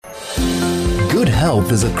Good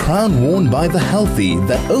health is a crown worn by the healthy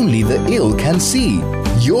that only the ill can see.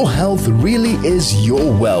 Your health really is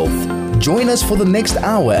your wealth. Join us for the next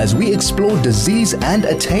hour as we explore disease and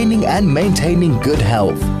attaining and maintaining good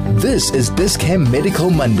health. This is Dis-Chem Medical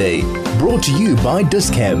Monday, brought to you by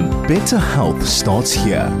Dis-Chem. Better health starts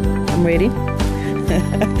here. I'm ready.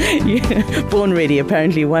 Born ready,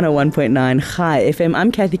 apparently 101.9 High FM.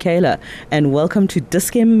 I'm Kathy Kayla, and welcome to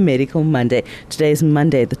Dis-Chem Medical Monday. Today is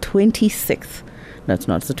Monday, the 26th. No, it's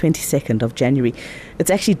not. It's the 22nd of January.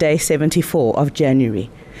 It's actually day 74 of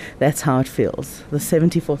January. That's how it feels. The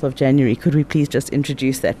 74th of January. Could we please just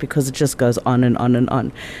introduce that, because it just goes on and on and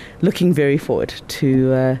on. Looking very forward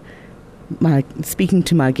to speaking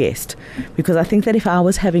to my guest, because I think that if I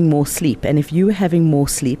was having more sleep and if you were having more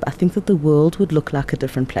sleep, I think that the world would look like a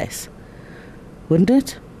different place, wouldn't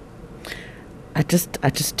it? I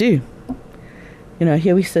just do. You know,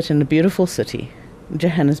 here we sit in a beautiful city,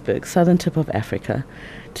 Johannesburg, southern tip of Africa.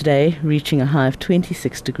 Today reaching a high of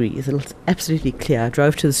 26 degrees. It's absolutely clear. I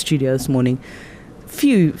drove to the studio this morning.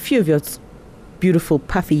 Few of your beautiful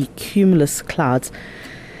puffy cumulus clouds,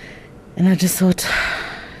 and I just thought,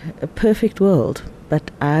 a perfect world, but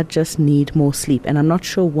I just need more sleep, and I'm not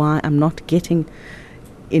sure why I'm not getting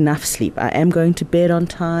enough sleep. I am going to bed on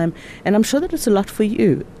time, and I'm sure that it's a lot for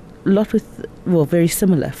you, very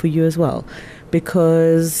similar for you as well,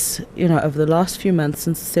 because, you know, over the last few months,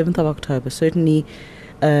 since the 7th of October, certainly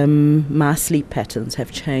my sleep patterns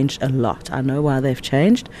have changed a lot. I know why they've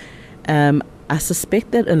changed. I suspect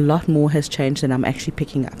that a lot more has changed than I'm actually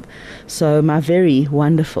picking up. So my very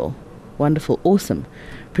wonderful, awesome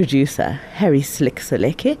producer Harry Slick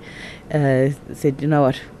Seleke said, you know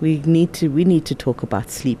what, we need to talk about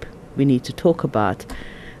sleep. We need to talk about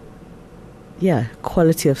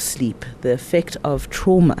quality of sleep, the effect of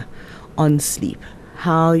trauma on sleep,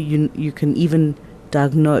 how you can even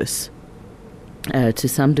diagnose to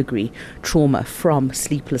some degree trauma from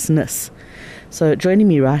sleeplessness. So joining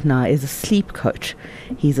me right now is a sleep coach.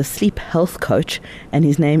 He's a sleep health coach, and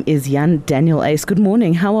his name is Daniel Uys. Good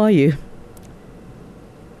morning. How are you?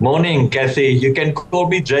 Morning, Kathy. You can call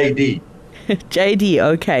me JD. JD,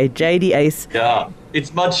 okay. JD Uys. Yeah,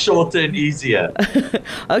 it's much shorter and easier.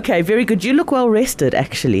 Okay, very good. You look well rested,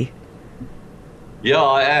 actually. Yeah,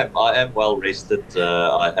 I am well rested.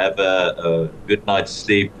 I have a good night's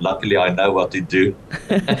sleep. Luckily, I know what to do.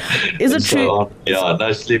 Is it true?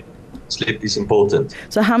 No, sleep is important.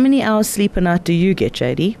 So how many hours sleep a night do you get,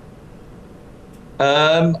 JD?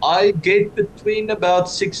 I get between about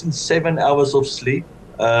 6 and 7 hours of sleep.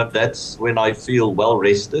 That's when I feel well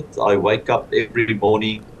rested. I wake up every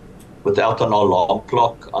morning without an alarm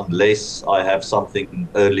clock, unless I have something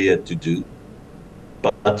earlier to do.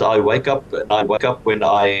 But I wake up when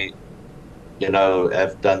I,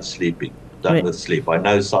 have done sleeping, with sleep. I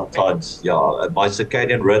know sometimes, my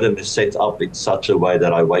circadian rhythm is set up in such a way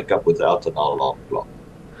that I wake up without an alarm clock.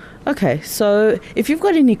 Okay, so if you've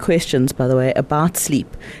got any questions, by the way, about sleep,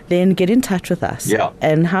 then get in touch with us. Yeah.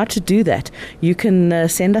 And how to do that, you can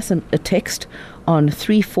send us a text on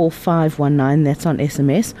 34519, that's on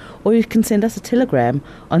SMS, or you can send us a telegram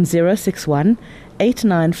on 061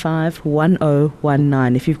 895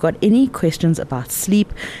 1019 if you've got any questions about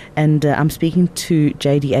sleep. And I'm speaking to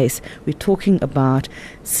JD Uys. We're talking about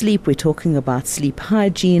sleep, we're talking about sleep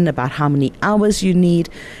hygiene, about how many hours you need.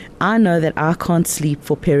 I know that I can't sleep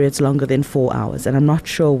for periods longer than 4 hours, and I'm not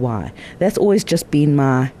sure why. That's always just been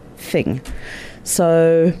my thing.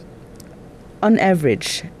 So on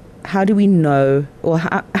average, how do we know, or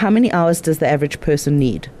how many hours does the average person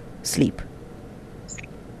need sleep?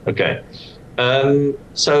 Okay.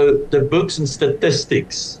 So the books and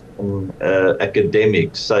statistics from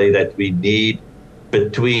academics say that we need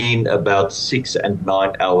between about 6 and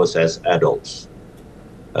 9 hours as adults.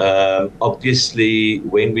 Obviously,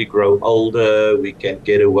 when we grow older, we can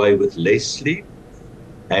get away with less sleep.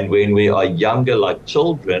 And when we are younger, like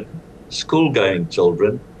children, school-going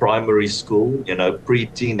children, primary school,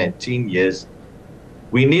 pre-teen and teen years,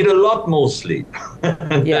 we need a lot more sleep.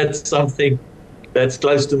 That's something that's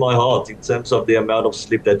close to my heart in terms of the amount of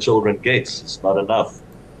sleep that children get. It's not enough.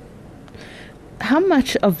 How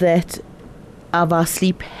much of our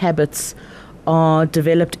sleep habits are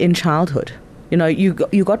developed in childhood?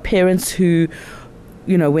 You got parents who,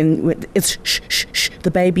 when it's shh,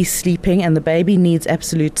 the baby's sleeping and the baby needs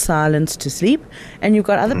absolute silence to sleep. And you've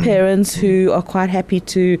got other parents who are quite happy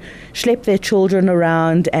to schlep their children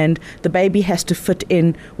around, and the baby has to fit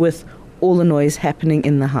in with all the noise happening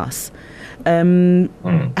in the house.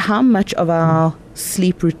 How much of our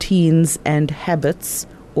sleep routines and habits,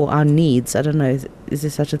 or our needs, I don't know, is there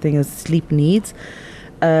such a thing as sleep needs?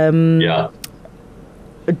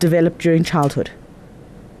 develop during childhood?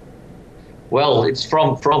 Well, it's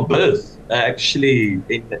from birth, actually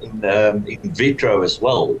in vitro as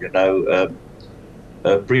well.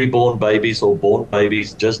 Preborn babies or born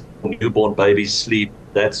babies, just newborn babies sleep.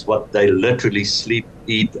 That's what they literally sleep,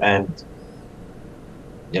 eat, and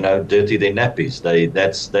dirty their nappies.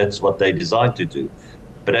 That's what they're designed to do.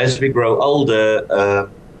 But as we grow older,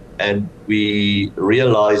 and we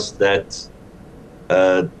realize that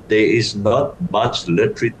there is not much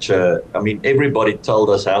literature. I mean, everybody told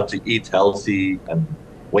us how to eat healthy and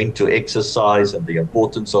when to exercise and the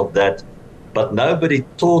importance of that, but nobody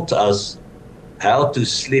taught us how to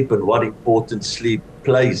sleep and what important sleep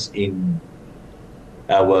plays in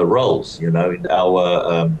our roles, in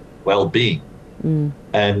our well-being.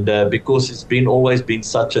 And because it's always been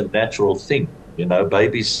such a natural thing,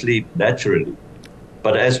 babies sleep naturally.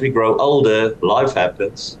 But as we grow older, life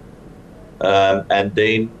happens, and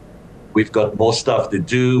then we've got more stuff to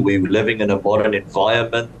do. We're living in a modern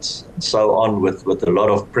environment and so on with a lot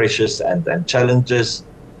of pressures and challenges.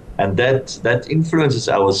 And that influences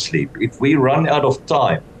our sleep. If we run out of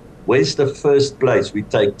time, where's the first place we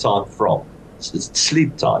take time from? It's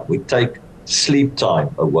sleep time. We take sleep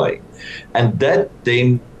time away. And that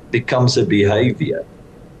then becomes a behavior.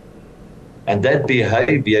 And that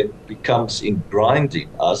behavior becomes ingrained in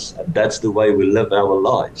us, and that's the way we live our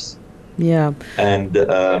lives. Yeah. And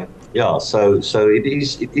so it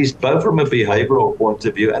is both from a behavioral point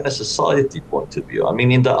of view and a society point of view. I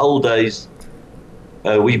mean, in the old days,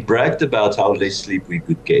 we bragged about how less sleep we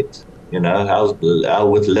could get. How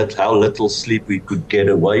little sleep we could get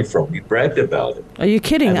away from. We bragged about it. Are you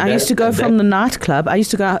kidding? I used to go from the nightclub. I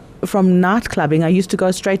used to go from night clubbing. I used to go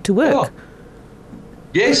straight to work. Yeah.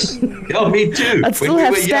 Yes, me too. I'd still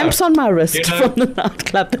have stamps on my wrist from the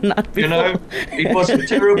nightclub the night before. It was a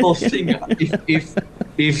terrible thing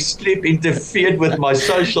if sleep interfered with my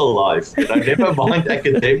social life. Never mind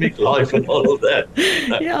academic life and all of that.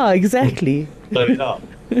 Yeah, exactly. So, yeah.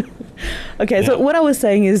 Okay, so what I was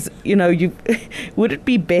saying is, would it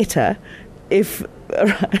be better if,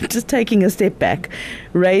 just taking a step back,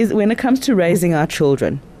 when it comes to raising our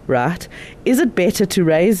children, right? Is it better to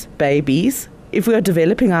raise babies if we are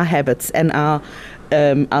developing our habits and our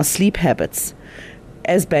sleep habits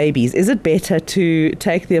as babies? Is it better to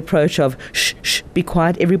take the approach of shh, be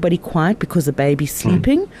quiet, everybody quiet because the baby's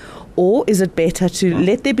sleeping? Or is it better to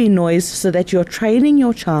let there be noise so that you're training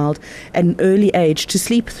your child at an early age to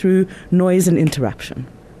sleep through noise and interruption?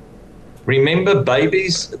 Remember,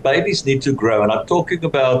 babies need to grow, and I'm talking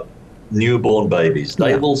about newborn babies.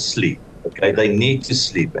 They will sleep. Okay, they need to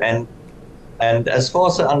sleep, and as far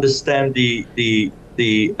as I understand, if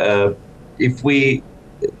we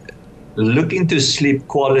look into sleep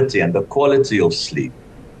quality and the quality of sleep,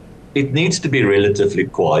 it needs to be relatively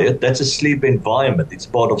quiet. That's a sleep environment. It's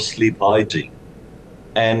part of sleep hygiene.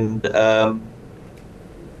 And,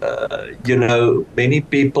 many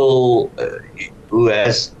people who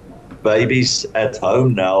has babies at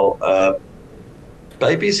home now,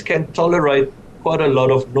 babies can tolerate quite a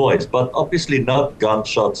lot of noise, but obviously not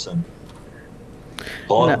gunshots and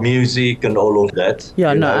hard music and all of that.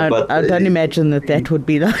 Yeah, I don't imagine that would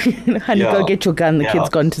be like, honey, go get your gun, the kid's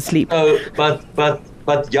gone to sleep. No,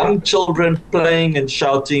 but young children playing and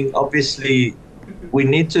shouting, obviously, we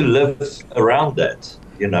need to live around that.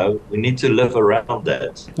 We need to live around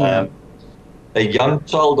that. Yeah. A young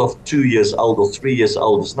child of 2 years old or 3 years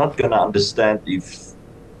old is not going to understand if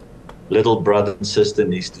little brother and sister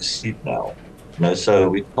needs to sleep now. So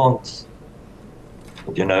we can't.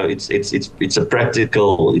 It's a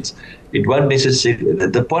practical. It won't necessarily.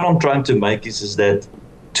 The point I'm trying to make is that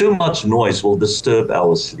too much noise will disturb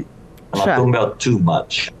our sleep. And I'm talking about too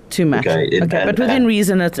much. Too much. Okay, but within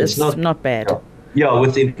reason, it's not bad. Yeah,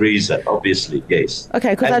 within reason, obviously, yes.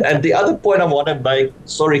 Okay, and the other point I want to make.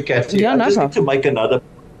 Sorry, Kathy. I just need to make another.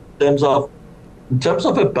 In terms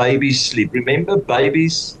of a baby's sleep. Remember,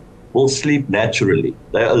 babies will sleep naturally.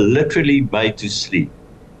 They are literally made to sleep.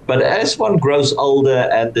 But as one grows older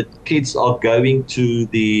and the kids are going to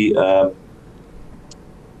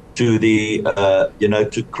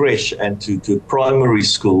creche and to primary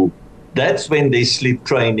school, that's when their sleep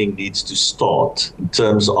training needs to start in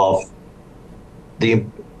terms of they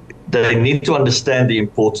need to understand the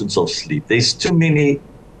importance of sleep. There's too many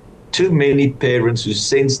parents who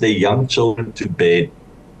send their young children to bed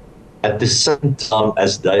at the same time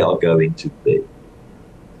as they are going to bed.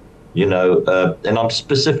 And I'm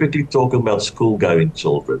specifically talking about school-going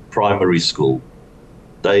children, primary school.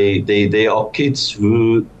 There are kids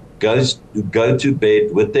who go to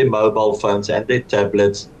bed with their mobile phones and their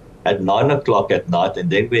tablets at 9 o'clock at night,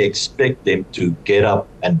 and then we expect them to get up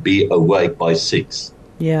and be awake by 6.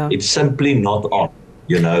 Yeah. It's simply not on.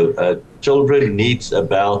 Children needs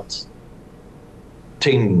about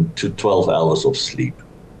 10 to 12 hours of sleep.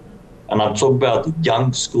 And I'm talking about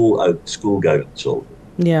young school-going children.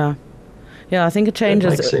 Yeah. Yeah, I think it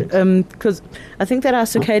changes because I think that our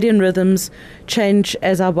circadian rhythms change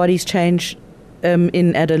as our bodies change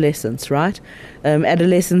in adolescence, right?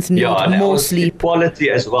 Adolescents need more sleep. Quality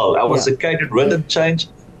as well. Our circadian rhythm change,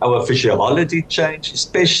 our physiology change,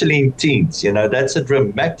 especially in teens. That's a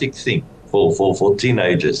dramatic thing for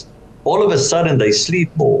teenagers. All of a sudden, they sleep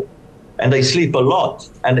more, and they sleep a lot.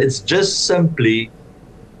 And it's just simply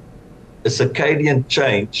a circadian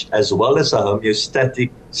change as well as a homeostatic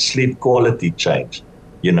sleep quality change.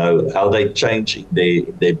 How they change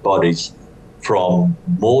in their bodies from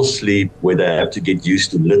more sleep, where they have to get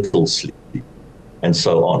used to little sleep, and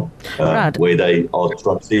so on, right. Where they are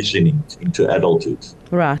transitioning into adulthood.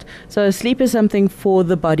 Right. So sleep is something for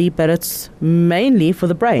the body, but it's mainly for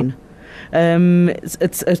the brain.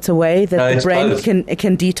 It's a way that the brain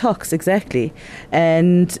can detox, exactly.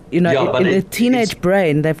 And in the teenage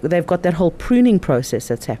brain, they've got that whole pruning process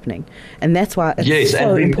that's happening, and that's why it's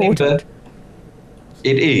so important.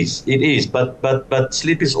 It is, but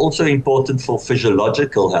sleep is also important for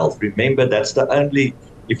physiological health. Remember, that's the only,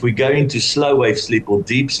 if we go into slow wave sleep or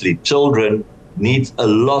deep sleep, children need a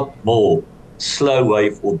lot more slow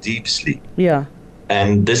wave or deep sleep. Yeah.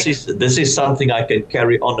 And this is something I can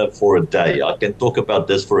carry on for a day. I can talk about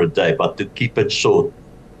this for a day, but to keep it short,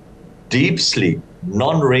 deep sleep,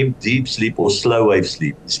 non-REM deep sleep or slow wave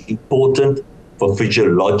sleep is important for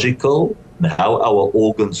physiological and how our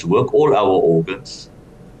organs work, all our organs,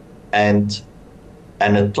 and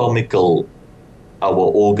anatomical, our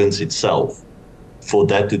organs itself, for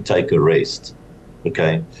that to take a rest.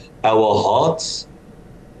 Okay, our hearts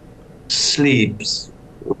sleeps.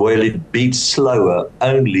 Well, it beats slower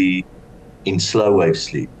only in slow wave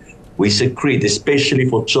sleep. We secrete, especially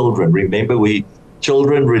for children. Remember,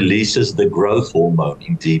 children releases the growth hormone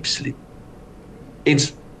in deep sleep.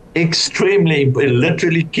 It's extremely, it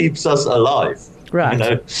literally keeps us alive.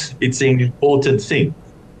 Right. It's an important thing.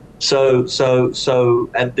 So,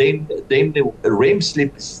 and then the REM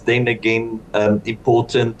sleep is then again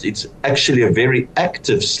important. It's actually a very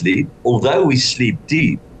active sleep, although we sleep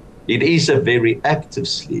deep. It is a very active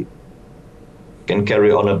sleep. Can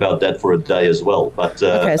carry on about that for a day as well. But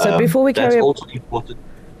okay, so before we carry that's also important.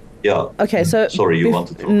 Yeah. Okay, so sorry, you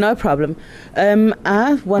wanted to. No problem.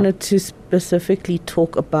 I wanted to specifically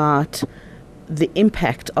talk about the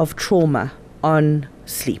impact of trauma on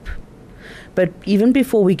sleep. But even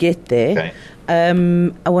before we get there,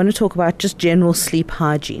 I want to talk about just general sleep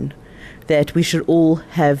hygiene that we should all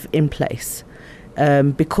have in place.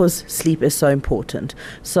 Because sleep is so important.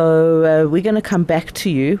 So we're going to come back to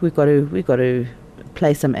you. We've got to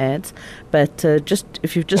play some ads. But just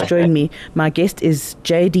if you've just joined me, my guest is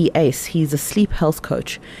JD Uys. He's a sleep health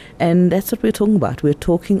coach, and that's what we're talking about. We're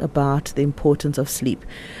talking about the importance of sleep,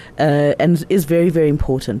 and it is very, very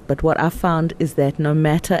important. But what I've found is that no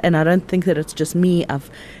matter, and I don't think that it's just me.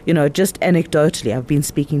 Just anecdotally, I've been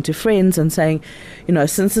speaking to friends and saying,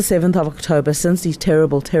 since the 7th of October, since these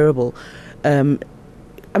terrible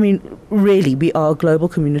really, we are a global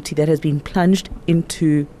community that has been plunged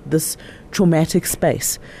into this traumatic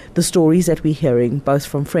space. The stories that we're hearing, both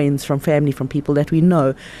from friends, from family, from people that we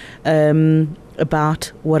know,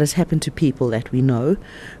 about what has happened to people that we know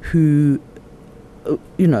who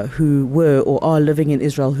were or are living in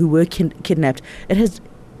Israel, who were kidnapped. It has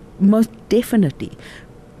most definitely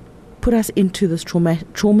put us into this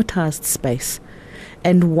traumatized space.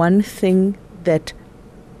 And one thing that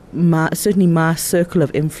certainly my circle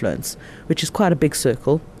of influence, which is quite a big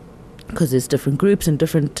circle because there's different groups and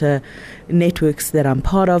different networks that I'm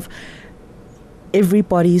part of,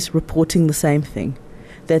 everybody's reporting the same thing,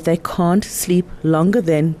 that they can't sleep longer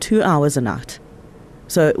than 2 hours a night.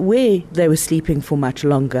 So where they were sleeping for much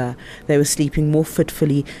longer, they were sleeping more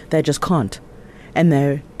fitfully, they just can't. And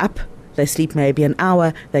they're up, they sleep maybe an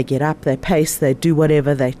hour, they get up, they pace, they do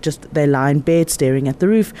whatever, they lie in bed staring at the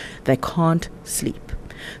roof, they can't sleep.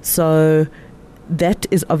 So that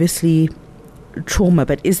is obviously trauma,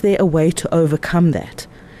 but is there a way to overcome that?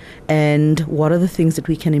 And what are the things that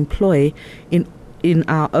we can employ in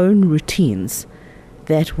our own routines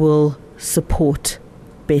that will support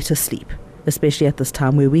better sleep, especially at this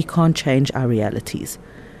time where we can't change our realities,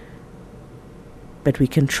 but we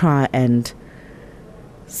can try and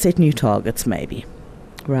set new targets maybe,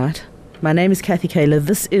 right? My name is Kathy Kayla.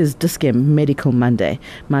 This is Diskim Medical Monday.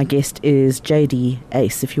 My guest is JD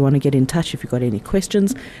Uys. If you want to get in touch, if you've got any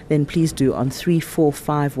questions, then please do on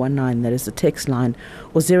 34519. That is the text line,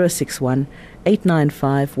 or 061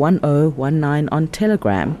 895 1019 on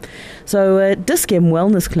Telegram. So Diskim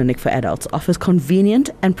Wellness Clinic for Adults offers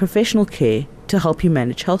convenient and professional care to help you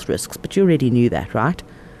manage health risks. But you already knew that, right?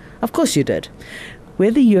 Of course you did.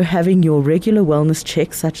 Whether you're having your regular wellness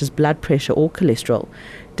checks such as blood pressure or cholesterol,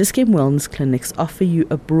 Diskim Wellness Clinics offer you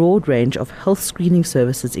a broad range of health screening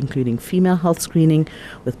services, including female health screening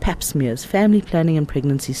with pap smears, family planning and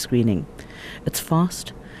pregnancy screening. It's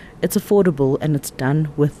fast, it's affordable, and it's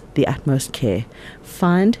done with the utmost care.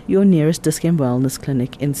 Find your nearest Diskim Wellness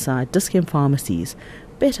Clinic inside Diskim pharmacies.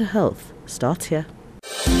 Better health starts here.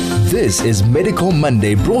 This is Medical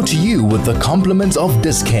Monday, brought to you with the compliments of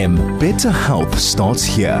Diskim. Better health starts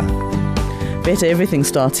here. Better everything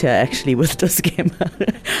starts here, actually, with Diskim.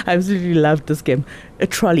 I absolutely love Diskim. A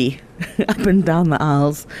trolley up and down the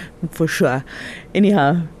aisles, for sure.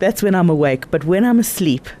 Anyhow, that's when I'm awake. But when I'm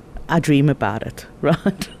asleep, I dream about it,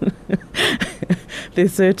 right?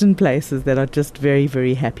 There's certain places that are just very,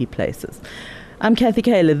 very happy places. I'm Kathy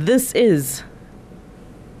Kayla. This is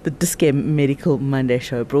the Diskim Medical Monday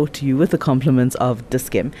show, brought to you with the compliments of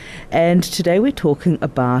Diskim. And today we're talking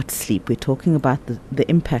about sleep. We're talking about the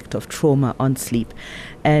impact of trauma on sleep.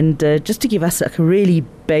 And just to give us a really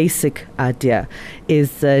basic idea is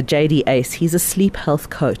JD Uys. He's a sleep health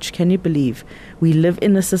coach. Can you believe we live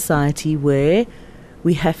in a society where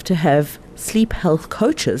we have to have sleep health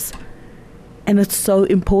coaches? And it's so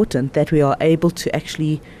important that we are able to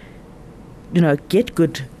actually, get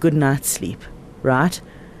good night's sleep, right?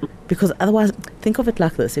 Because otherwise, think of it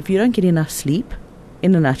like this. If you don't get enough sleep,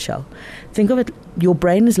 in a nutshell, think of it, your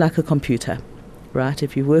brain is like a computer, right?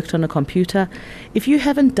 If you worked on a computer, if you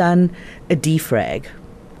haven't done a defrag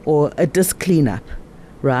or a disk cleanup,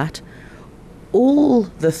 right, all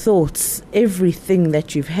the thoughts, everything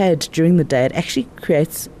that you've had during the day, it actually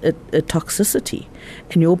creates a toxicity.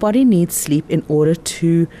 And your body needs sleep in order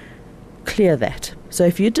to clear that. So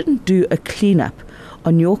if you didn't do a cleanup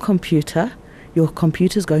on your computer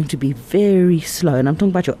is going to be very slow. And I'm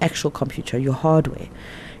talking about your actual computer, your hardware.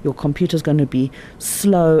 Your computer's going to be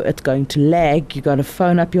slow. It's going to lag. You're going to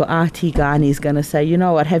phone up your IT guy and he's going to say, you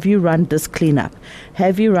know what, have you run disk cleanup?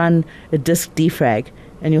 Have you run a disk defrag?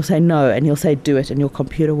 And you'll say no, and he'll say do it, and your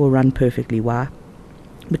computer will run perfectly. Why?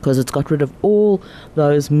 Because it's got rid of all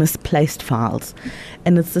those misplaced files.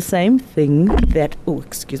 And it's the same thing that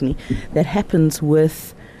happens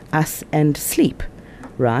with us and sleep.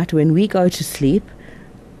 Right? When we go to sleep,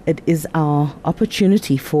 it is our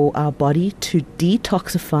opportunity for our body to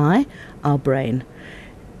detoxify our brain.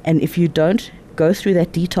 And if you don't go through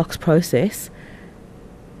that detox process,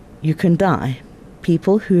 you can die.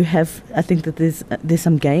 People who have, I think that there's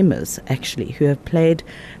some gamers actually who have played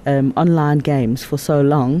online games for so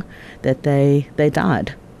long that they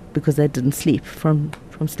died because they didn't sleep from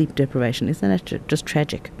sleep deprivation. Isn't that just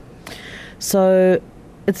tragic? So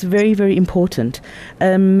it's very, very important.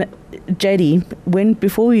 JD,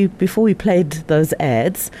 before we played those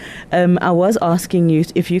ads, I was asking you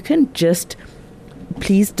if you can just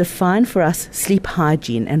please define for us sleep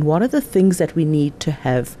hygiene and what are the things that we need to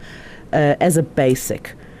have as a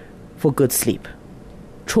basic for good sleep,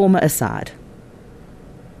 trauma aside.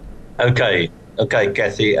 Okay,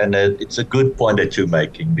 Kathy, and it's a good point that you're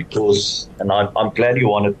making because, and I'm glad you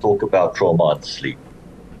want to talk about trauma and sleep.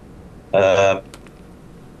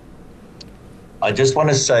 I just want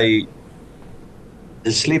to say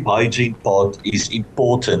the sleep hygiene part is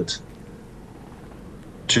important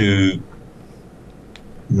to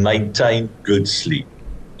maintain good sleep,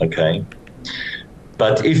 okay?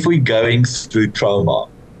 But if we're going through trauma,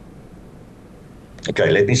 okay,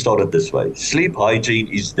 let me start it this way. Sleep hygiene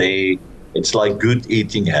is there. It's like good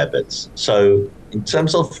eating habits. So in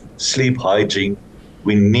terms of sleep hygiene,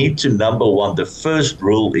 we need to, number one, the first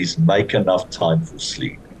rule is make enough time for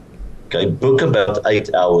sleep. Okay, book about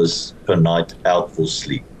 8 hours per night out for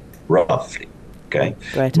sleep, roughly. Okay,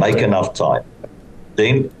 right. Make enough time.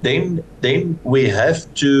 Then we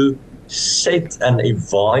have to set an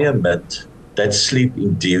environment that's sleep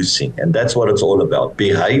inducing, and that's what it's all about.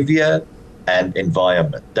 Behavior and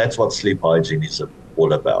environment. That's what sleep hygiene is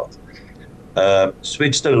all about.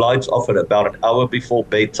 Switch the lights off at about an hour before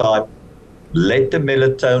bedtime. Let the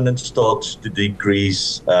melatonin start to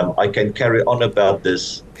decrease. I can carry on about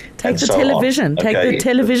this. Take the television. Okay. Take the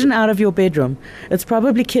television out of your bedroom. It's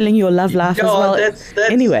probably killing your love life as well. That's,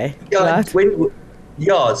 anyway, yeah, right?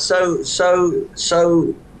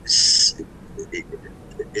 So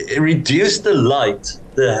reduce the light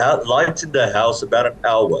in the house about an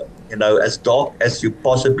hour. as dark as you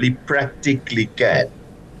possibly practically can.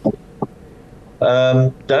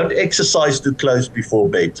 Don't exercise too close before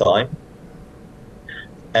bedtime,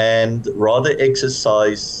 and rather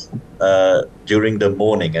exercise during the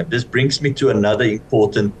morning. And this brings me to another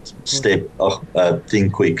important thing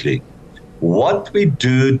quickly. What we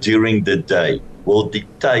do during the day will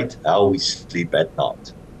dictate how we sleep at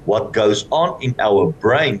night. What goes on in our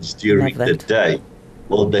brains during the day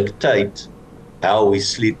will dictate how we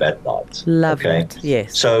sleep at night. Love that.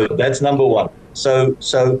 Yes. So that's number one. So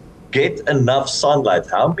get enough sunlight.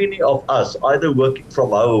 How many of us, either working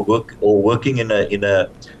from our work or working in a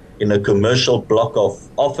commercial block of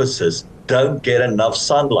offices, don't get enough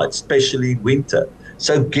sunlight, especially in winter?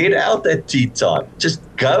 So get out at tea time. Just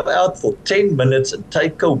go out for 10 minutes and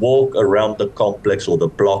take a walk around the complex or the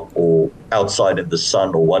block or outside in the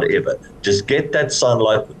sun or whatever. Just get that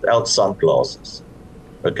sunlight without sunglasses.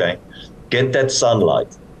 Okay? Get that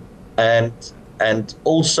sunlight. And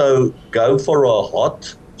also go for a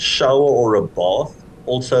hot shower or a bath,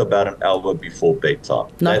 also about an hour before bedtime.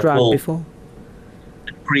 Not right before.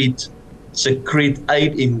 Aid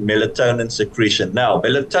in melatonin secretion. Now,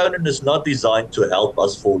 melatonin is not designed to help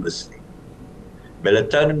us fall asleep.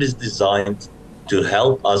 Melatonin is designed to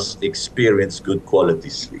help us experience good quality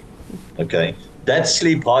sleep. Okay? That's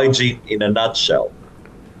sleep hygiene in a nutshell.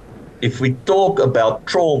 If we talk about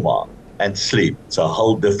trauma and sleep, it's a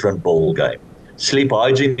whole different ball game. Sleep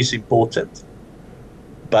hygiene is important,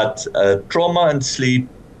 but trauma and sleep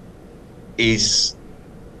is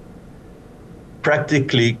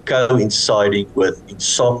practically coinciding with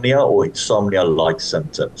insomnia or insomnia-like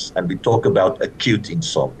symptoms. And we talk about acute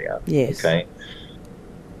insomnia. Yes. Okay.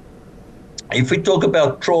 If we talk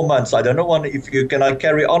about trauma and I don't know can I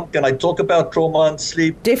carry on? Can I talk about trauma and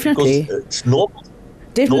sleep? Definitely. Because it's normal.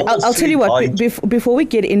 Definitely. I'll tell you what, before we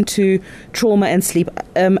get into trauma and sleep,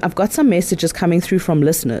 I've got some messages coming through from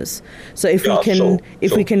listeners. So if we can,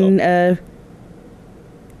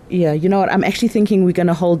 you know what? I'm actually thinking we're going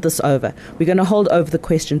to hold this over. We're going to hold over the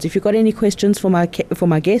questions. If you've got any questions for my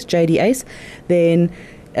guest, JD Uys, then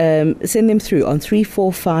send them through on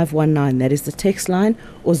 34519. That is the text line,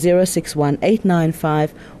 or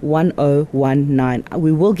 061-895-1019.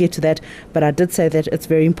 We will get to that, but I did say that it's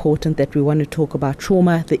very important that we want to talk about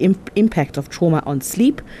trauma, the impact of trauma on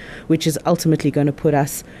sleep, which is ultimately going to put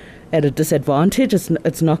us at a disadvantage.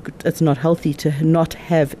 It's not healthy to not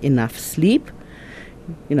have enough sleep.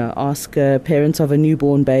 You know, ask parents of a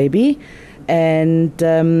newborn baby, and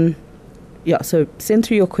so send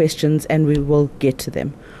through your questions and we will get to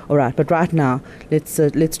them. All right, but right now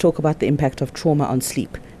let's talk about the impact of trauma on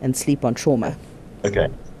sleep and sleep on trauma. Okay.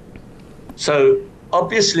 So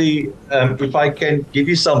obviously, if I can give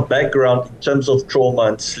you some background in terms of trauma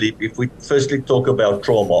and sleep, if we firstly talk about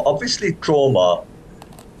trauma, obviously trauma,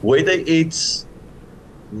 whether it's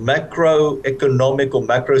macroeconomic or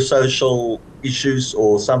macro-social issues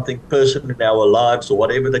or something personal in our lives or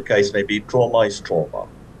whatever the case may be, trauma is trauma.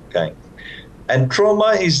 Okay. And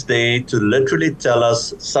trauma is there to literally tell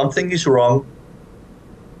us something is wrong,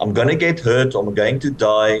 I'm going to get hurt, I'm going to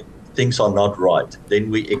die, things are not right.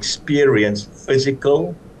 Then we experience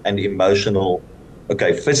physical and emotional,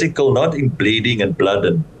 physical, not in bleeding and blood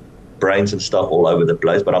and brains and stuff all over the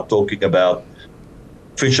place, but I'm talking about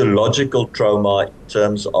physiological trauma in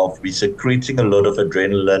terms of we secreting a lot of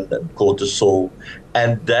adrenaline and cortisol,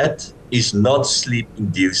 and that is not sleep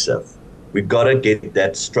inducive. We've got to get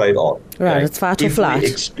that straight on. Right, it's fight or flight. If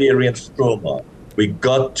we experience trauma, we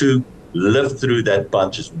got to live through that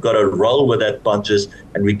punches. We've got to roll with that punches,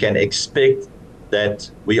 and we can expect that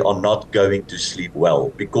we are not going to sleep well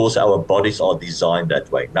because our bodies are designed that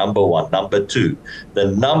way. Number one. Number two, the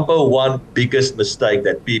number one biggest mistake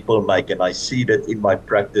that people make, and I see that in my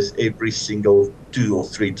practice every single 2 or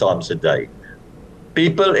 3 times a day,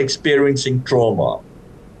 people experiencing trauma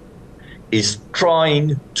is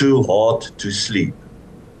trying too hard to sleep.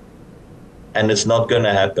 And it's not going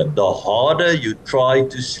to happen. The harder you try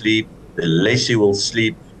to sleep, the less you will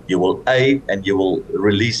sleep. You will aid and you will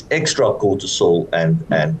release extra cortisol and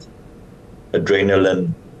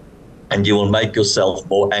adrenaline, and you will make yourself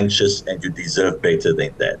more anxious, and you deserve better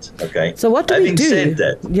than that. Okay. So what do we do? Having said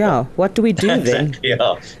that, yeah, what do we do then?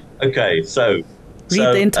 Yeah. Okay. So read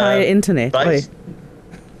the entire internet.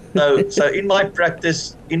 So in my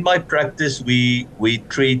practice, we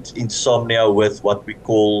treat insomnia with what we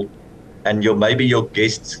call, and maybe your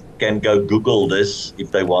guests can go Google this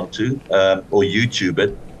if they want to, or YouTube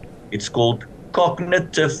it. It's called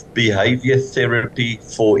cognitive behavior therapy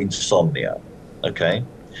for insomnia. Okay,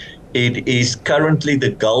 it is currently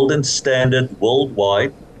the golden standard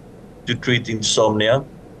worldwide to treat insomnia,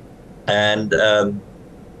 and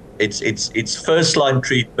It's first line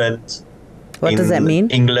treatment. What does that mean?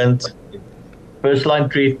 England, first line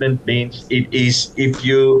treatment means it is if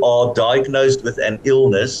you are diagnosed with an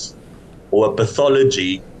illness or a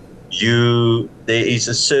pathology, there is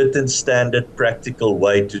a certain standard practical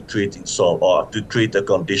way to treat insomnia or to treat a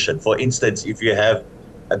condition. For instance, if you have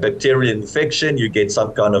a bacterial infection, you get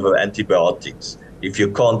some kind of antibiotics. If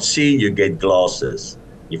you can't see, you get glasses.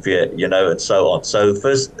 If you know, and so on. So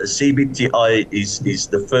first, CBTI is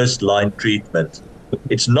the first line treatment.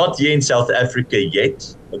 It's not here in South Africa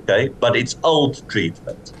yet, okay, but it's old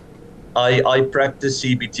treatment. I practice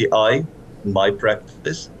CBTI in my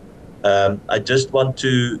practice. I just want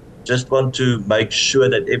to make sure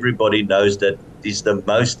that everybody knows that it is the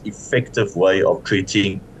most effective way of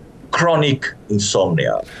treating chronic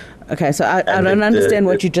insomnia. Okay, so I don't understand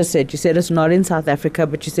what you just said. You said it's not in South Africa,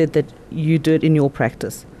 but you said that you do it in your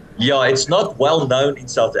practice. Yeah, it's not well known in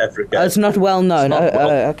South Africa. Oh, it's not well known.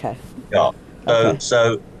 Okay. Yeah. Okay.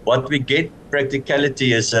 So what we get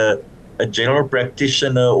practicality is a general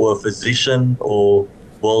practitioner or a physician or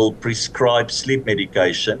will prescribe sleep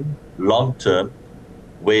medication long term,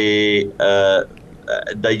 where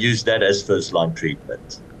they use that as first line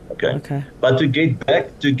treatment. Okay. But to get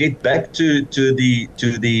back to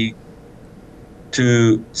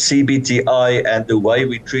CBTI and the way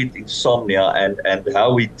we treat insomnia and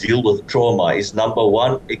how we deal with trauma is number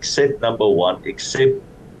one, accept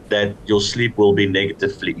that your sleep will be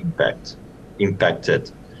negatively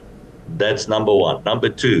impacted. That's number one. Number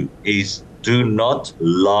two is do not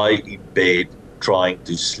lie in bed trying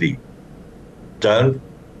to sleep. Don't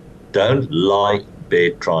lie in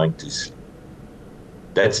bed trying to sleep.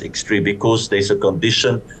 That's extreme because there's a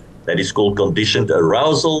condition that is called conditioned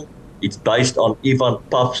arousal. It's based on Ivan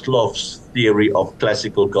Pavlov's theory of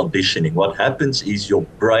classical conditioning. What happens is your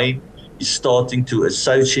brain is starting to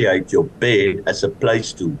associate your bed as a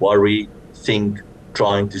place to worry, think,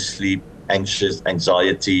 trying to sleep, anxious,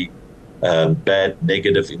 anxiety, bad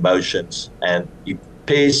negative emotions, and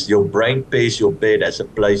your brain pairs your bed as a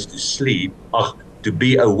place to sleep, to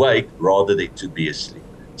be awake rather than to be asleep.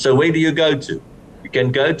 So where do you go to? You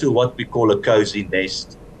can go to what we call a cozy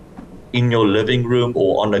nest in your living room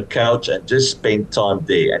or on a couch and just spend time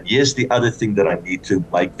there. And here's the other thing that I need to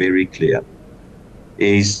make very clear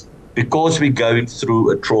is because we're going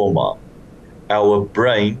through a trauma, our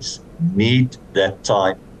brains need that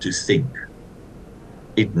time to think.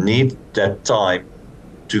 It needs that time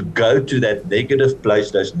to go to that negative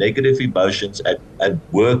place, those negative emotions, and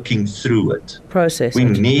working through it. Process we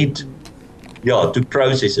it. need, to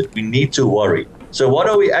process it. We need to worry. So what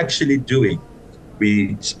are we actually doing?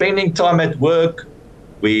 We spending time at work.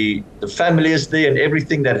 The family is there and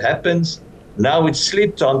everything that happens. Now it's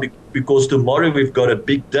sleep time because tomorrow we've got a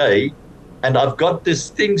big day, and I've got these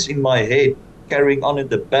things in my head carrying on in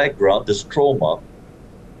the background, this trauma.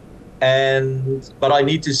 But I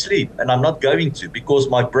need to sleep, and I'm not going to because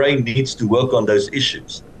my brain needs to work on those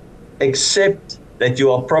issues. Except that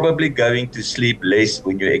you are probably going to sleep less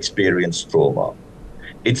when you experience trauma.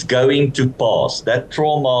 It's going to pass. That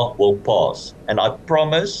trauma will pass. And I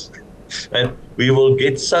promise that we will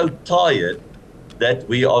get so tired that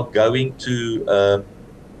we are going to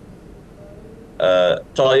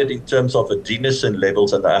tired in terms of adenosine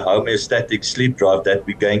levels and our homeostatic sleep drive that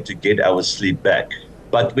we're going to get our sleep back.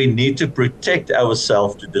 But we need to protect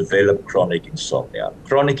ourselves to develop chronic insomnia.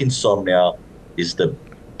 Chronic insomnia is the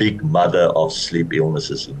big mother of sleep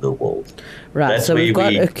illnesses in the world. Right, that's so we've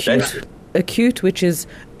got acute, which is,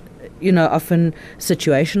 often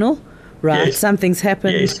situational, right? Yes. Something's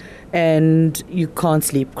happened and you can't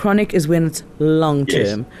sleep. Chronic is when it's long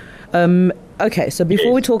term. Yes. Okay, so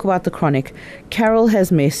before we talk about the chronic, Carol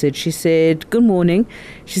has messaged. She said, good morning.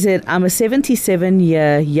 She said, I'm a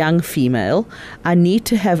 77-year young female. I need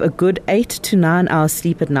to have a good 8 to 9 hours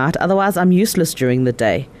sleep at night. Otherwise, I'm useless during the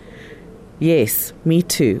day. Yes, me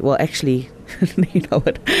too. Well, actually, you know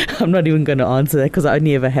what? I'm not even going to answer that because I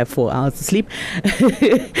only ever have 4 hours of sleep.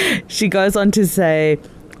 She goes on to say,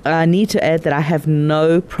 I need to add that I have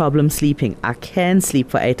no problem sleeping. I can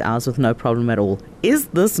sleep for 8 hours with no problem at all. Is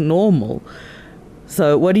this normal?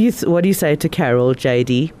 So what do you say to Carol,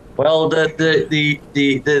 JD? Well,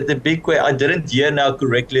 the big question, I didn't hear now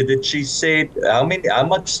correctly that she said how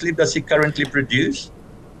much sleep does she currently produce?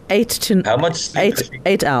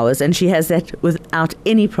 8 hours, and she has that without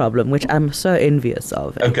any problem, which I'm so envious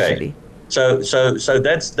of. Actually. Okay, so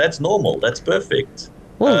that's normal. That's perfect.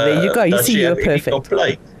 Well, there you go. You see, you're perfect.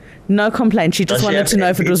 Complaint? No complaint. She just wanted to know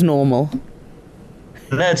if it was normal.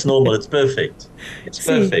 No, it's normal. It's perfect. It's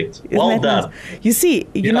perfect. Well done. Nice? You see,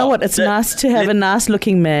 you know what? It's nice to have a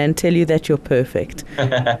nice-looking man tell you that you're perfect.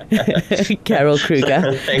 Carol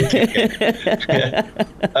Kruger. Thank you.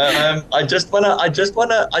 I just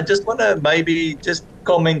wanna maybe just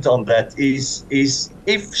comment on that. Is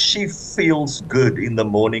if she feels good in the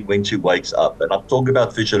morning when she wakes up, and I'm talking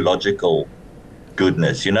about physiological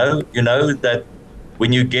goodness. You know that.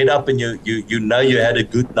 When you get up and you know you had a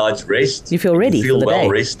good night's rest, you feel ready, you feel for the well day.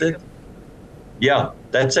 rested. Yeah,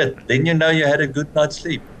 that's it. Then you know you had a good night's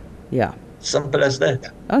sleep. Yeah. Simple as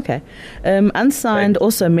that. Okay. Unsigned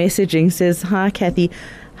also messaging says, "Hi Kathy,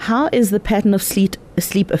 how is the pattern of sleep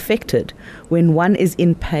affected when one is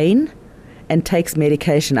in pain and takes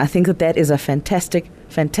medication?" I think that is a fantastic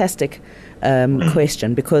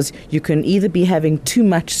question, because you can either be having too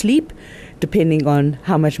much sleep depending on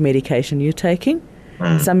how much medication you're taking.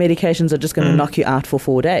 Some medications are just going to knock you out for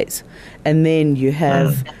 4 days. And then you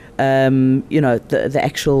have, the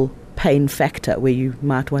actual pain factor where you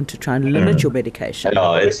might want to try and limit your medication.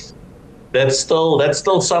 No, that's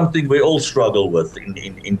still something we all struggle with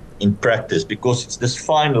in practice, because it's this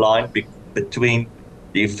fine line between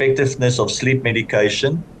the effectiveness of sleep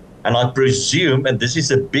medication, and I presume, and this is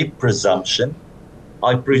a big presumption,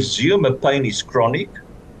 I presume a pain is chronic.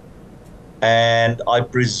 And I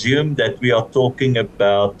presume that we are talking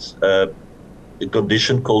about a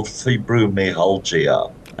condition called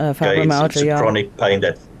fibromyalgia. Fibromyalgia, it's a chronic pain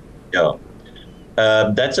that's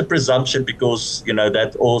a presumption, because,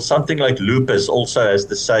 that, or something like lupus also has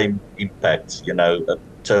the same impact, in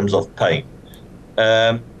terms of pain.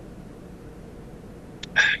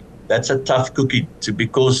 That's a tough cookie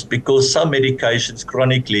because some medications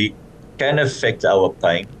chronically can affect our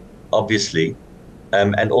pain, obviously.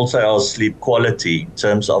 And also our sleep quality in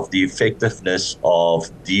terms of the effectiveness of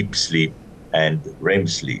deep sleep and REM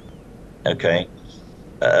sleep. Okay,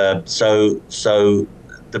 so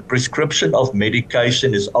the prescription of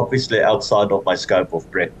medication is obviously outside of my scope of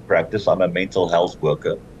practice. I'm a mental health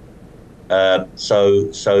worker.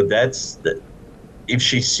 So that's if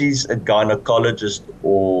she sees a gynecologist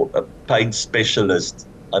or a pain specialist.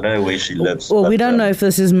 I don't know where she lives. Well, we don't know if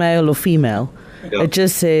this is male or female. Yeah. It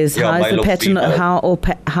just says how is the pattern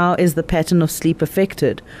how is the pattern of sleep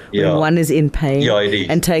affected when one is in pain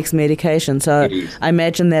and takes medication. So I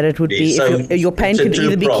imagine that it would be if your pain could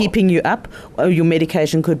either be keeping you up, or your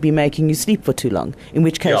medication could be making you sleep for too long, in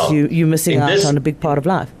which case you're missing out on a big part of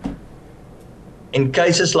life. In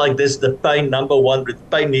cases like this, the pain, number one, the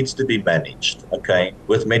pain needs to be managed, okay?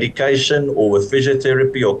 With medication or with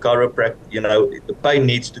physiotherapy or chiropractic, the pain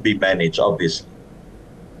needs to be managed, obviously.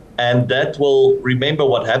 And that will, remember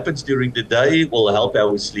what happens during the day will help how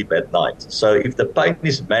we sleep at night. So if the pain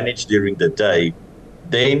is managed during the day,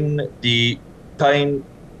 then the pain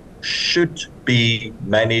should be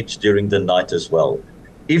managed during the night as well.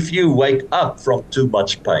 If you wake up from too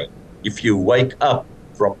much pain,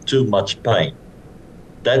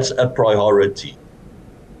 that's a priority.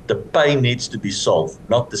 The pain needs to be solved,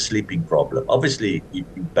 not the sleeping problem. Obviously, it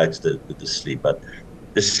impacts the sleep, but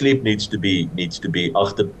the sleep needs to be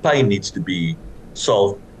the pain needs to be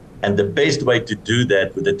solved. And the best way to do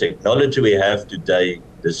that with the technology we have today,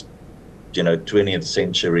 this 20th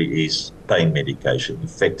century, is pain medication,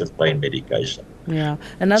 effective pain medication. Yeah.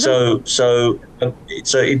 So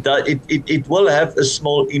it will have a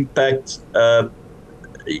small impact.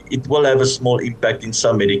 It will have a small impact in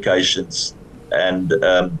some medications, and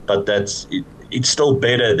but it's still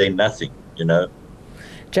better than nothing,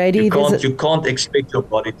 JD, you can't expect your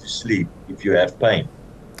body to sleep if you have pain.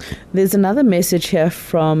 There's another message here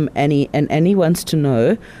from Annie, and Annie wants to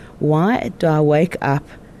know, why do I wake up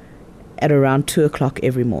at around 2:00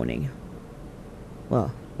 every morning?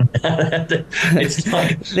 Well, there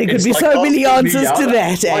could be so many answers to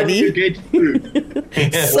that, Annie. Why do you get food?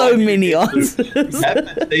 So many answers.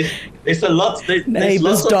 There's a lot.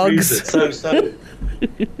 Neighbors, dogs. So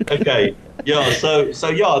okay. Yeah, so there's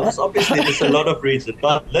a lot of reasons,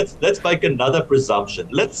 but let's make another presumption.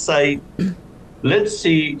 Let's see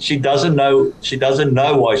she doesn't know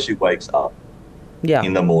why she wakes up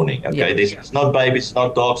in the morning. Okay, it's not babies, it's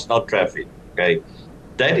not dogs, not traffic. Okay,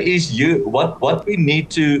 that is what we need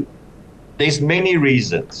to. There's many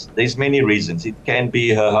reasons. It can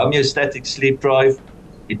be her homeostatic sleep drive.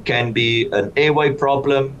 It can be an airway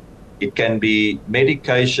problem. It can be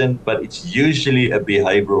medication, but it's usually a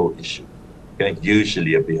behavioral issue. Okay,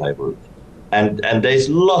 usually a behavioral issue. And there's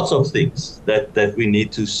lots of things that we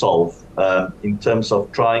need to solve in terms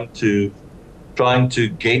of trying to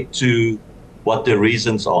get to what the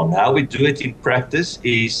reasons are. And how we do it in practice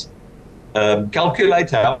is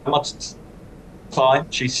calculate how much time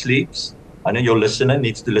she sleeps I know your listener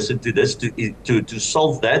needs to listen to this to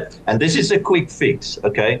solve that. And this is a quick fix,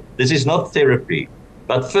 okay? This is not therapy.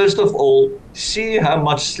 But first of all, see how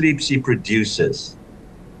much sleep she produces.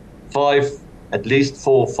 At least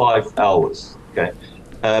 4 or 5 hours, okay?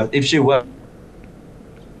 If she works...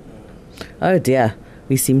 Oh dear,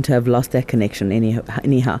 we seem to have lost that connection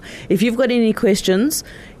anyhow. If you've got any questions,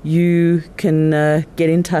 you can get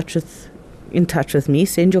in touch with me.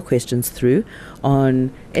 Send your questions through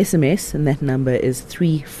on SMS, and that number is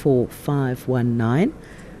 34519.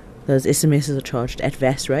 Those SMSs are charged at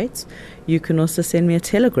VAS rates. You can also send me a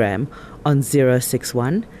telegram on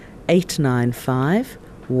 061 895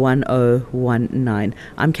 1019.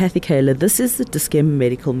 I'm Kathy Kaler. This is the Disclaimer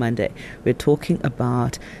Medical Monday. We're talking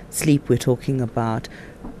about sleep. We're talking about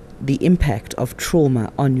the impact of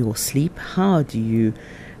trauma on your sleep. How do you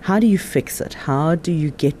fix it? How do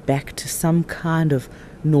you get back to some kind of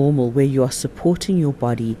normal where you are supporting your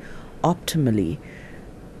body optimally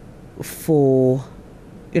for,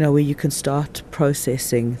 where you can start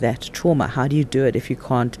processing that trauma? How do you do it if you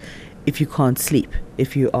can't sleep,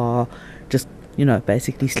 if you are just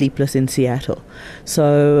basically sleepless in Seattle?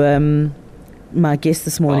 So my guest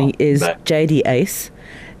this morning is Daniel Uys,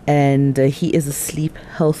 and he is a sleep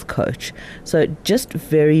health coach. So just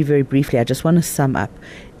very, very briefly, I just want to sum up.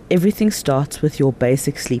 Everything starts with your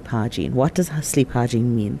basic sleep hygiene. What does sleep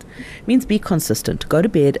hygiene mean? It means be consistent. Go to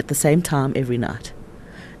bed at the same time every night.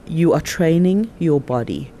 You are training your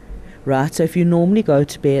body, right? So if you normally go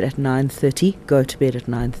to bed at 9:30, go to bed at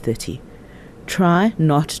 9:30. Try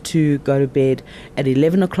not to go to bed at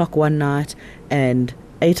 11 o'clock one night and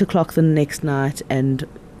 8 o'clock the next night. And,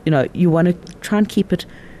 you want to try and keep it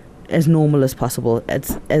as normal as possible,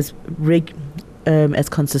 as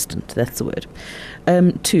consistent, that's the word.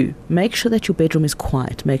 2, make sure that your bedroom is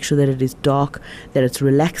quiet. Make sure that it is dark, that it's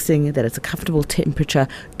relaxing, that it's a comfortable temperature.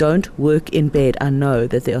 Don't work in bed. I know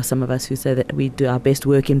that there are some of us who say that we do our best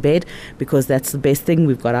work in bed because that's the best thing.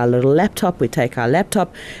 We've got our little laptop, we take our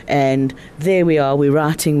laptop, and there we are, we're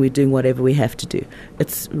writing, we're doing whatever we have to do.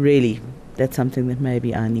 That's something that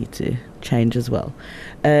maybe I need to change as well.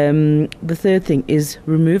 The third thing is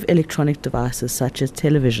remove electronic devices such as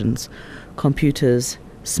televisions, computers,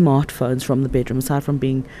 smartphones from the bedroom. Aside from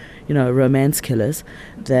being, romance killers,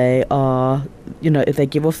 they are, if they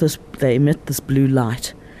give off they emit this blue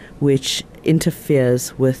light, which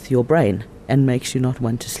interferes with your brain and makes you not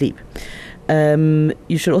want to sleep.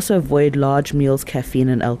 You should also avoid large meals, caffeine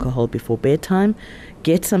and alcohol before bedtime.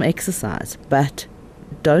 Get some exercise, but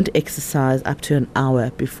don't exercise up to an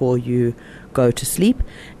hour before you go to sleep,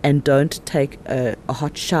 and don't take a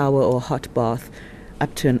hot shower or a hot bath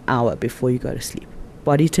up to an hour before you go to sleep.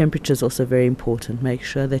 Body temperature is also very important. Make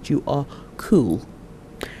sure that you are cool.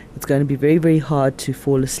 It's going to be very, very hard to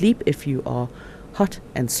fall asleep if you are hot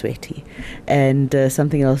and sweaty. And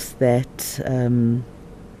something else that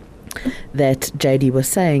JD was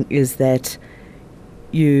saying is that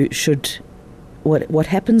you should... What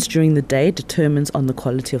happens during the day determines on the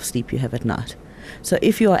quality of sleep you have at night. So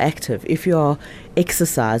if you are active, if you are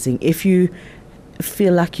exercising, if you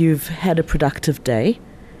feel like you've had a productive day,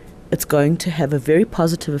 it's going to have a very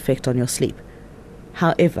positive effect on your sleep.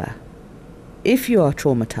 However, if you are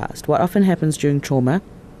traumatized, what often happens during trauma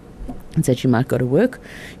is that you might go to work,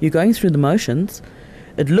 you're going through the motions,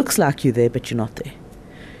 it looks like you're there, but you're not there.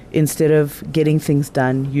 Instead of getting things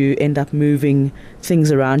done, you end up moving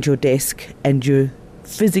things around your desk and you're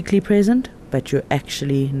physically present, but you're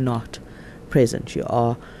actually not present. You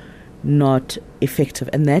are not effective.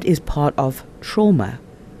 And that is part of trauma.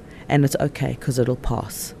 And it's okay because it'll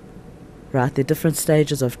pass. Right? There are different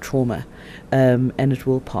stages of trauma, and it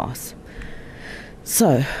will pass.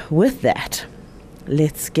 So, with that,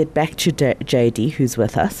 let's get back to JD, who's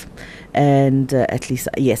with us. And at least,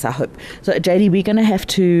 yes, I hope. So, JD, we're going to have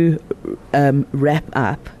to wrap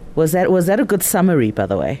up. Was that a good summary, by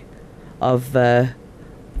the way, of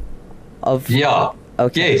Yeah.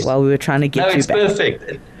 Okay. Yes. While we were trying to get you back. No, it's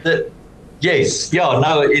perfect. Yes. Yeah.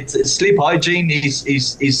 No, it's sleep hygiene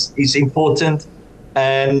is important,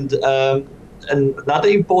 and another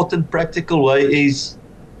important practical way is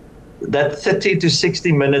that 30 to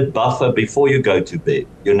 60 minute buffer before you go to bed.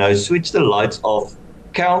 Switch the lights off.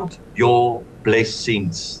 Count your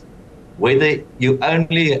blessings. Whether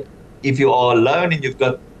if you are alone and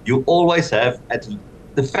you always have,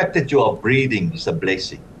 the fact that you are breathing is a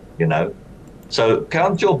blessing, So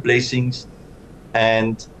count your blessings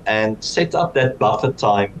and set up that buffer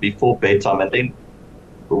time before bedtime, and then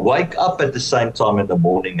wake up at the same time in the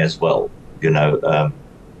morning as well.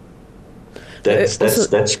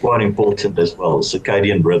 That's quite important as well,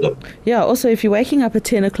 circadian rhythm. Yeah, also if you're waking up at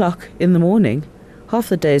 10 o'clock in the morning, half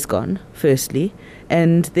the day's gone, firstly,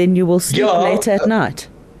 and then you will sleep later at night.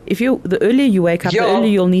 The earlier you wake up, the earlier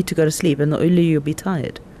you'll need to go to sleep, and the earlier you'll be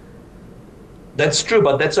tired. That's true,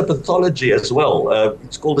 but that's a pathology as well.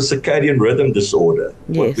 It's called a circadian rhythm disorder,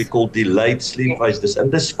 what we call delayed sleep phase. And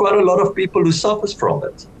there's quite a lot of people who suffers from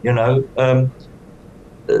it,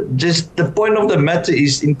 Just the point of the matter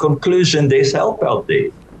is, in conclusion, there's help out there,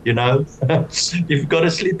 If you've got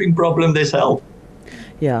a sleeping problem, there's help.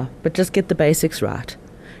 Yeah, but just get the basics right.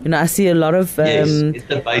 I see a lot of... get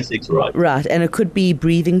the basics right. Right, and it could be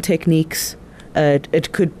breathing techniques.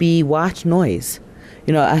 It could be white noise.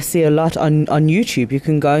 I see a lot on YouTube. You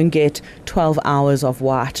can go and get 12 hours of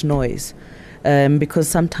white noise because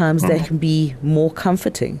sometimes they can be more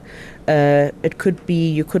comforting. It could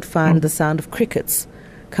be, you could find the sound of crickets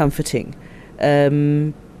comforting.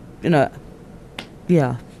 So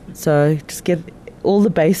just get all the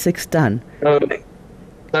basics done.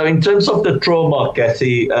 So in terms of the trauma,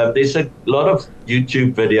 Kathy, there's a lot of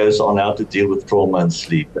YouTube videos on how to deal with trauma and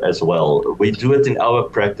sleep as well. We do it in our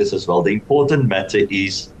practice as well. The important matter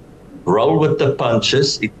is roll with the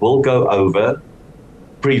punches. It will go over.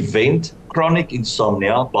 Prevent chronic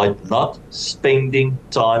insomnia by not spending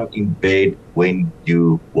time in bed when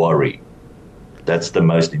you worry. That's the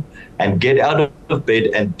most important. And get out of bed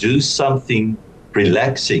and do something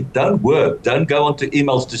relaxing. Don't work. Don't go onto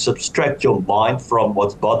emails to subtract your mind from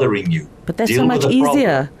what's bothering you. But that's so much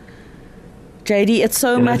easier. JD, it's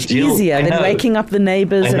so much easier than waking up the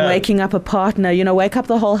neighbors and waking up a partner. Wake up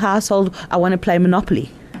the whole household. I want to play Monopoly.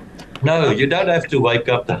 No, you don't have to wake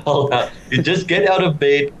up the whole house. You just get out of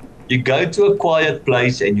bed. You go to a quiet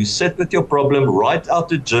place and you sit with your problem, write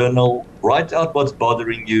out a journal, write out what's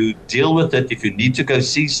bothering you, deal with it. If you need to go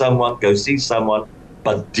see someone,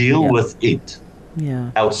 but deal with it.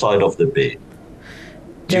 Yeah. Outside of the bed.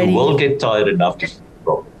 JD, you will get tired enough to sleep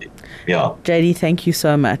properly. Yeah. JD, thank you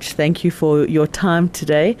so much. Thank you for your time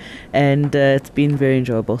today, and it's been very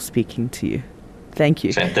enjoyable speaking to you. Thank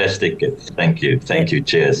you. Fantastic. Thank you. Thank you.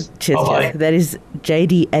 Cheers. Cheers. Bye-bye. That is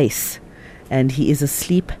JD Uys, and he is a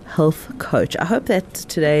sleep health coach. I hope that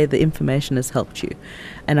today the information has helped you,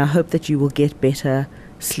 and I hope that you will get better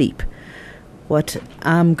sleep. What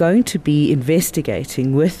I'm going to be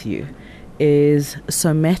investigating with you is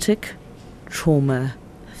somatic trauma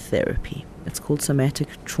therapy. It's called somatic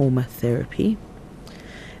trauma therapy,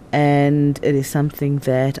 and it is something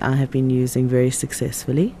that I have been using very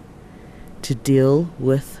successfully to deal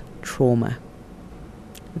with trauma.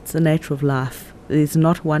 It's the nature of life. There's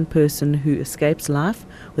not one person who escapes life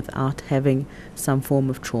without having some form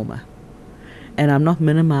of trauma. And I'm not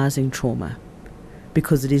minimizing trauma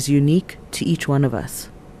because it is unique to each one of us.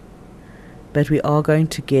 But we are going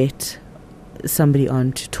to get somebody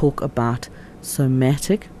on to talk about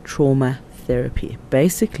somatic trauma therapy.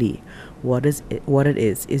 Basically, what it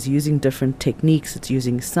is using different techniques. It's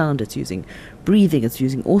using sound, it's using breathing, it's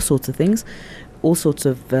using all sorts of things, all sorts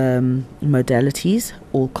of modalities,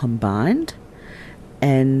 all combined.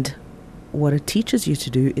 And what it teaches you to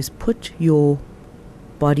do is put your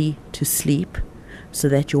body to sleep so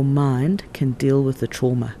that your mind can deal with the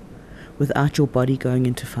trauma without your body going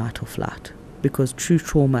into fight or flight. Because true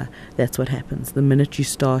trauma, that's what happens. The minute you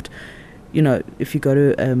start, if you go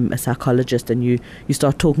to a psychologist and you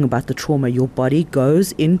start talking about the trauma, your body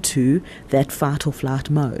goes into that fight or flight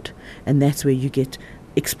mode. And that's where you get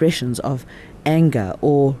expressions of anger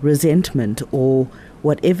or resentment or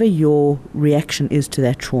whatever your reaction is to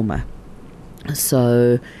that trauma.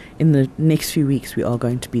 So in the next few weeks, we are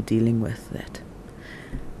going to be dealing with that.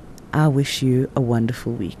 I wish you a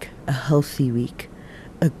wonderful week, a healthy week,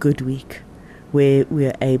 a good week, where we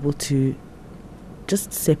are able to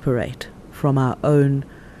just separate from our own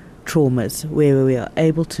traumas, where we are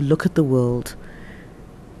able to look at the world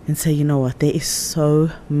and say, you know what, there is so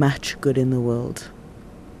much good in the world.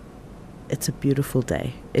 It's a beautiful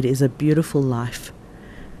day. It is a beautiful life.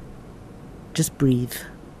 Just breathe.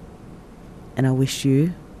 And I wish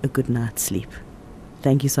you a good night's sleep.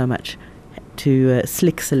 Thank you so much to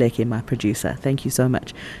Slick Seleke, my producer. Thank you so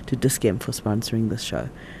much to Diskem for sponsoring this show.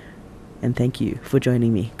 And thank you for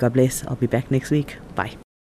joining me. God bless. I'll be back next week. Bye.